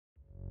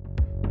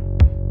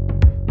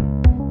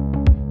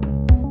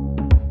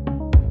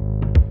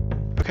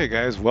Okay,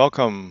 guys,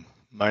 welcome.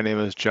 My name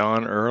is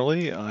John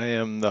Early. I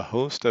am the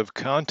host of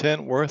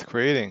Content Worth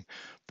Creating,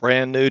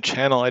 brand new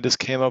channel I just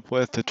came up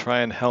with to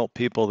try and help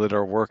people that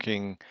are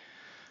working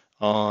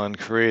on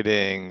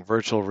creating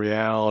virtual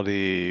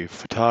reality,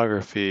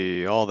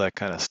 photography, all that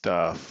kind of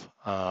stuff.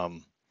 I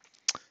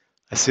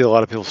see a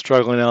lot of people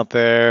struggling out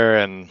there,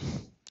 and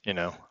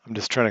I'm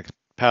just trying to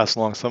pass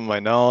along some of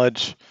my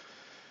knowledge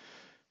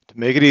to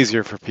make it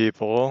easier for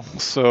people.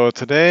 So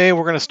today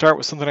we're going to start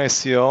with something I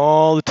see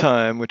all the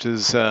time, which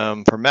is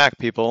for Mac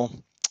people.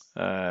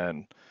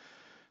 And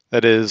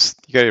that is,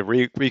 you got a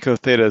Ricoh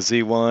Theta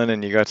Z1,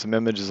 and you got some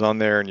images on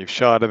there, and you've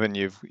shot them, and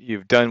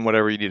you've done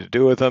whatever you need to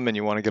do with them, and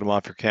you want to get them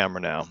off your camera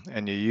now.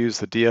 And you use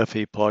the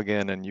DFE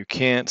plugin, and you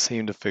can't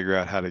seem to figure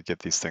out how to get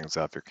these things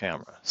off your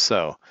camera.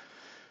 So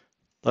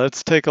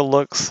let's take a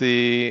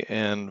look-see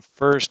and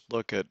first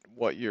look at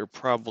what you're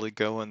probably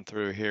going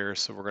through here.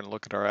 So we're going to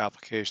look at our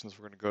applications.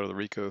 We're going to go to the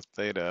Ricoh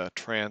Theta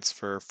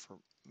transfer for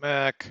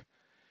Mac,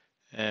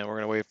 and we're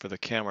going to wait for the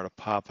camera to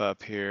pop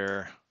up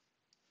here.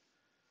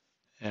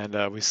 And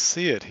we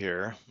see it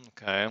here,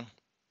 okay?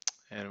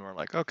 And we're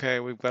like, okay,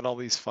 we've got all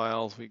these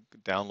files. We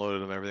downloaded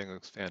them. Everything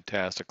looks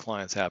fantastic.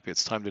 Client's happy.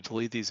 It's time to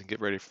delete these and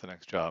get ready for the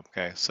next job,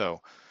 okay? So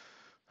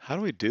how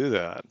do we do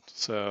that?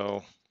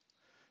 So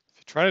if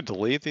you try to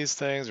delete these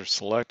things or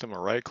select them or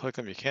right-click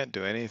them, you can't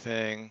do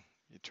anything.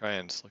 You try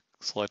and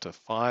select a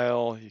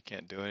file, you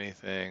can't do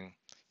anything.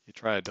 You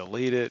try to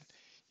delete it,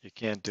 you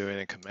can't do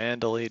anything.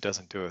 Command delete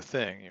doesn't do a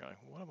thing. You're like,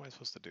 what am I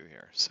supposed to do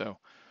here? So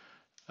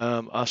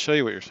I'll show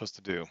you what you're supposed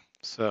to do.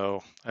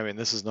 So, I mean,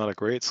 this is not a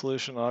great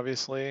solution,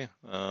 obviously,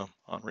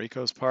 on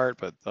Ricoh's part,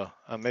 but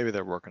maybe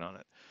they're working on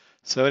it.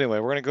 So anyway,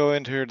 we're going to go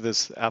into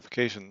this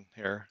application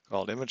here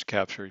called image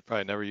capture. You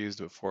probably never used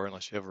it before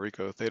unless you have a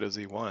Ricoh Theta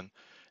Z1.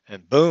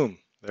 And boom,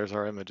 there's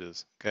our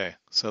images. Okay,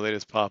 so they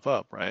just pop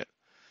up, right?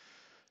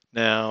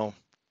 Now,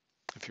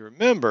 if you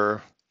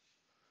remember,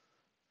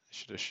 I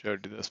should have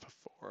showed you this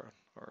before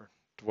or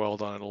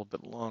dwelled on it a little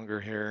bit longer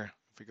here.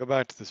 If we go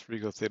back to this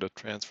Ricoh Theta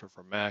transfer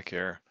for Mac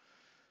here,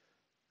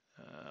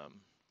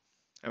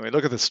 and we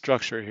look at the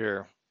structure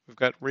here. We've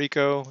got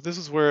Ricoh. This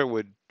is where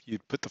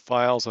you'd put the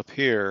files up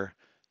here.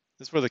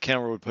 This is where the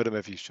camera would put them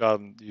if you shot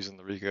them using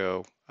the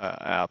Ricoh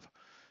app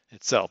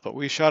itself. But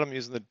we shot them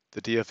using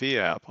the DFE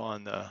app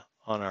on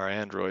our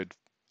Android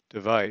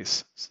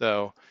device.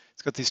 So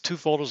it's got these two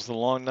folders with the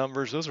long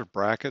numbers. Those are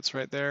brackets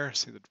right there.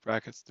 See the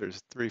brackets? There's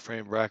a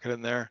 3-frame bracket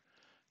in there.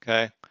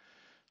 Okay.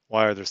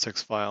 Why are there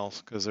 6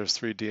 files? Because there's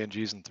 3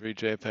 DNGs and 3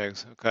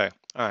 JPEGs. Okay,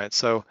 all right,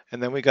 so, and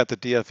then we got the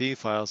DFE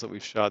files that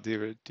we've shot,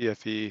 the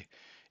DFE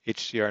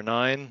HDR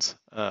 9s,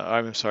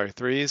 I'm sorry,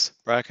 3s,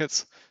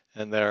 brackets,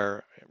 and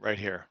they're right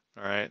here,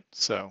 all right?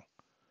 So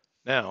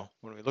now,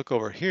 when we look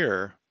over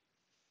here,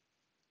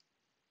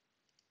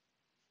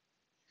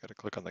 you gotta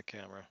click on the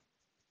camera.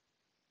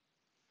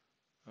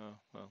 Oh,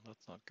 well,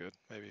 that's not good.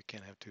 Maybe you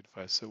can't have 2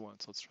 devices at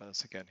once. Let's try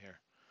this again here.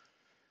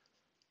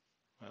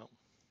 Well,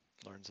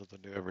 learn something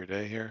new every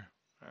day here.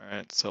 All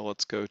right, so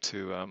let's go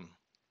to,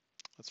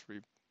 let's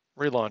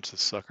relaunch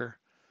this sucker.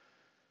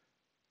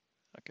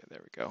 Okay,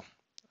 there we go.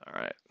 All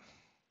right.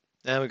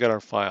 Now we got our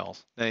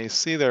files. Now you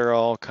see they're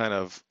all kind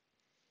of,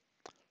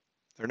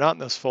 they're not in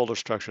this folder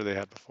structure they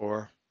had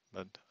before,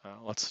 but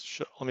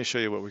let me show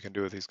you what we can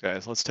do with these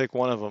guys. Let's take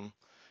one of them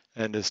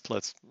and just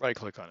let's right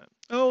click on it.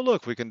 Oh,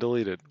 look, we can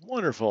delete it.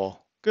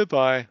 Wonderful.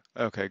 Goodbye.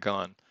 Okay,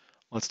 gone.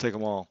 Let's take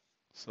them all.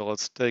 So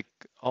let's take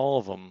all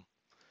of them,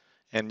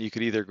 and you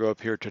could either go up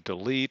here to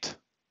delete,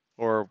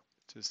 or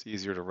just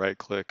easier to right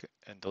click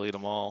and delete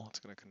them all. It's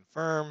going to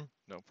confirm,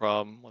 no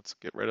problem. Let's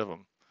get rid of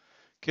them.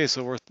 Okay,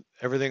 so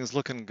everything's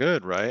looking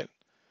good, right?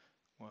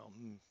 Well,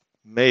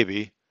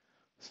 maybe.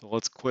 So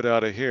let's quit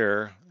out of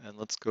here and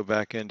let's go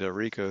back into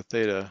Ricoh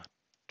Theta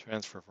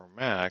transfer for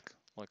Mac,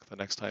 like the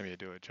next time you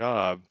do a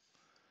job.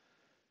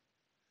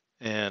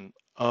 And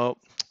oh,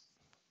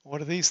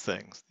 what are these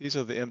things? These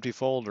are the empty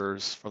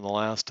folders from the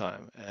last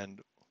time,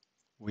 and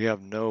we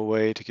have no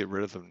way to get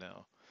rid of them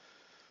now.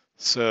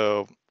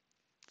 So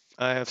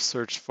I have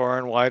searched far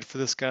and wide for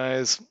this,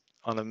 guys.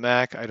 On a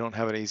Mac, I don't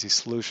have an easy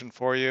solution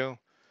for you.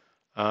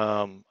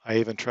 I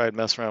even tried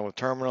messing around with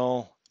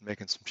terminal,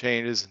 making some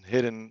changes and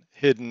hidden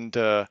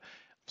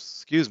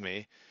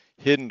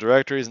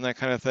directories and that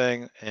kind of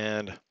thing,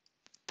 and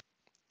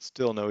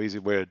still no easy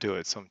way to do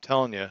it. So I'm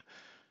telling you,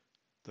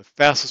 the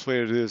fastest way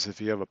to do this,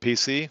 if you have a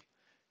PC,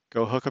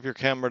 go hook up your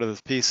camera to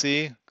the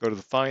PC, go to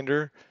the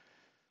Finder,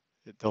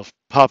 they'll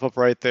pop up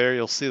right there.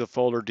 You'll see the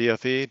folder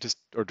DFE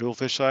or Dual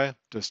Fisheye.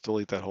 Just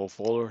delete that whole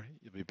folder.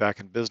 You'll be back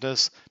in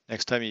business.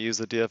 Next time you use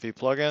the DFE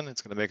plugin,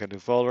 it's going to make a new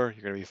folder.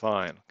 You're going to be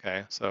fine.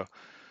 Okay, so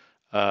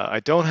I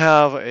don't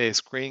have a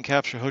screen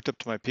capture hooked up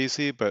to my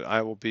PC, but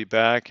I will be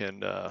back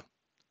in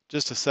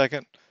just a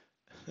second,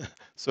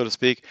 so to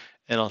speak,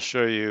 and I'll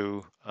show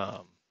you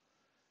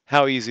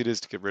how easy it is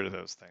to get rid of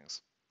those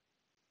things.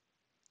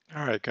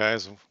 All right,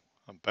 guys,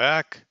 I'm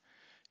back.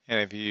 And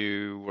if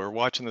you were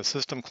watching the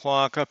system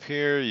clock up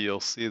here, you'll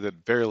see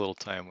that very little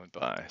time went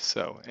by.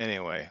 So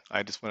anyway,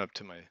 I just went up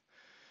to my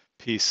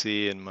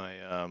PC and my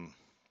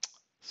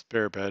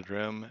spare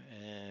bedroom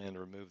and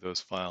remove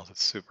those files.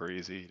 It's super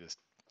easy. You just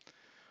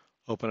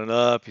open it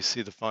up, you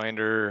see the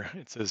finder,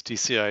 it says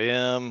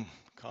DCIM,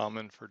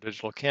 common for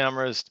digital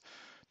cameras.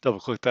 Double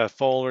click that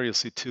folder, you'll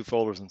see two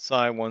folders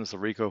inside. One's the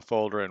Ricoh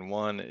folder and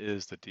one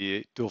is the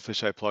Dual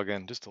Fisheye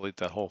Plugin. Just delete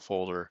that whole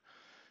folder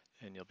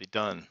and you'll be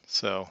done.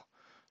 So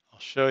I'll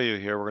show you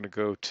here. We're going to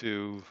go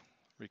to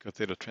Ricoh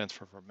Theta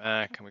Transfer for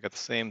Mac, and we got the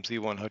same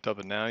Z1 hooked up,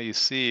 and now you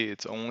see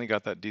it's only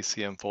got that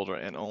DCM folder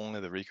and only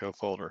the Ricoh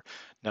folder.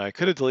 Now I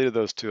could have deleted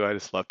those two, I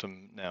just left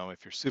them. Now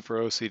if you're super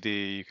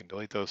OCD, you can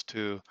delete those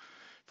two.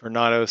 If you're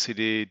not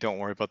OCD, don't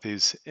worry about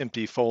these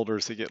empty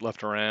folders that get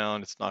left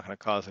around. It's not going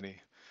to cause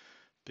any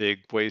big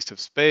waste of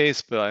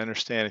space, but I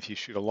understand if you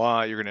shoot a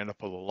lot, you're going to end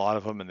up with a lot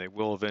of them, and they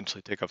will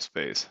eventually take up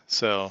space.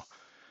 So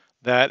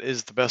that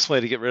is the best way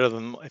to get rid of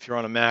them. If you're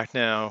on a Mac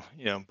now,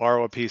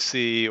 borrow a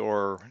PC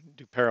or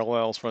do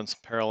parallels, run some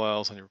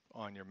parallels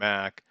on your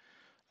Mac.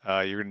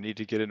 You're going to need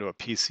to get into a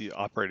PC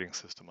operating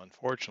system,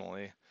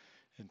 unfortunately,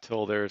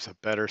 until there's a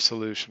better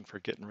solution for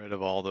getting rid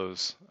of all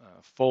those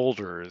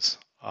folders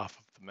off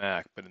of the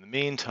Mac. But in the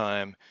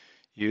meantime,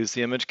 use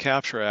the image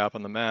capture app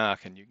on the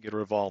Mac, and you can get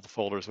rid of all the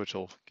folders, which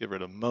will get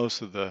rid of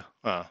most of the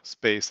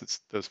space that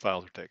those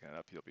files are taking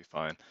up. You'll be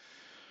fine.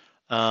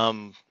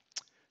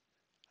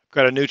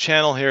 Got a new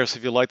channel here, so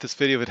if you like this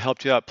video, if it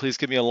helped you out, please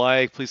give me a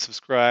like, please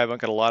subscribe. I've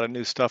got a lot of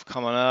new stuff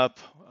coming up.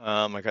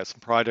 I got some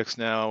projects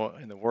now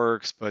in the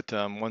works, but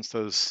once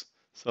those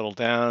settle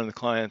down and the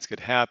clients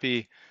get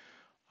happy,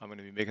 I'm going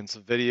to be making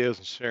some videos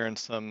and sharing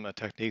some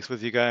techniques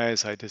with you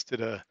guys. I just did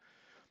a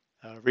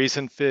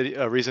recent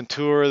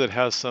tour that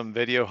has some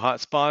video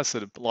hotspots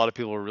that a lot of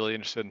people are really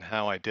interested in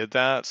how I did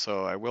that.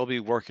 So I will be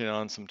working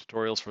on some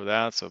tutorials for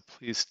that. So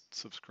please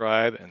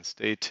subscribe and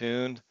stay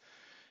tuned.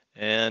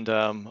 And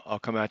I'll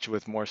come at you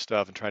with more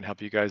stuff and try and help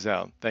you guys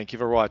out. Thank you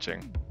for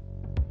watching.